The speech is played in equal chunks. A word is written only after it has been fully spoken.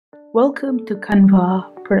Welcome to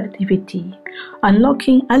Canva Productivity,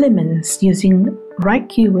 unlocking elements using right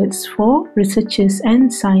keywords for researchers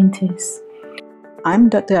and scientists. I'm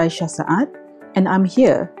Dr. Aisha Saad, and I'm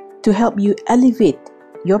here to help you elevate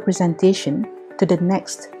your presentation to the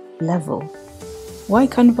next level. Why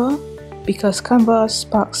Canva? Because Canva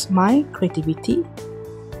sparks my creativity.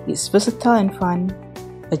 It's versatile and fun,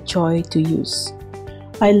 a joy to use.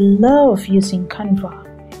 I love using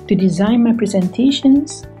Canva to design my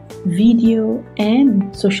presentations, video,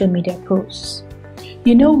 and social media posts.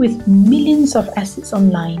 You know, with millions of assets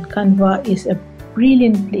online, Canva is a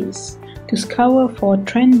brilliant place to scour for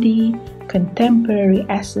trendy, contemporary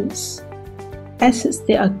assets. Assets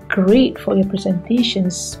that are great for your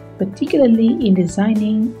presentations, particularly in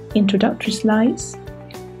designing introductory slides,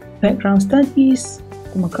 background studies,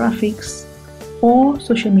 demographics, or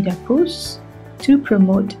social media posts to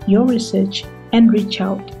promote your research and reach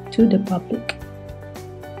out to the public.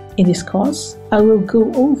 In this course, I will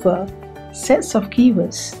go over sets of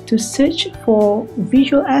keywords to search for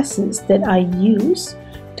visual assets that I use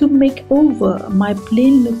to make over my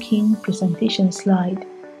plain-looking presentation slide.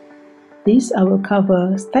 This I will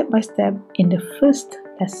cover step by step in the first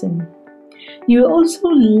lesson. You will also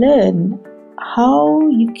learn how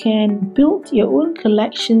you can build your own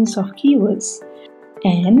collections of keywords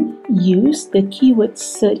and use the keyword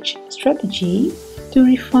search strategy to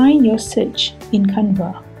refine your search in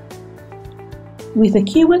Canva. With the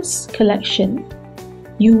keywords collection,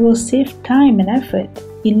 you will save time and effort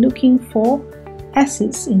in looking for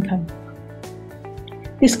assets in Canva.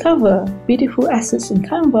 Discover beautiful assets in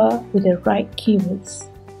Canva with the right keywords.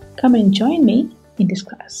 Come and join me in this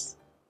class.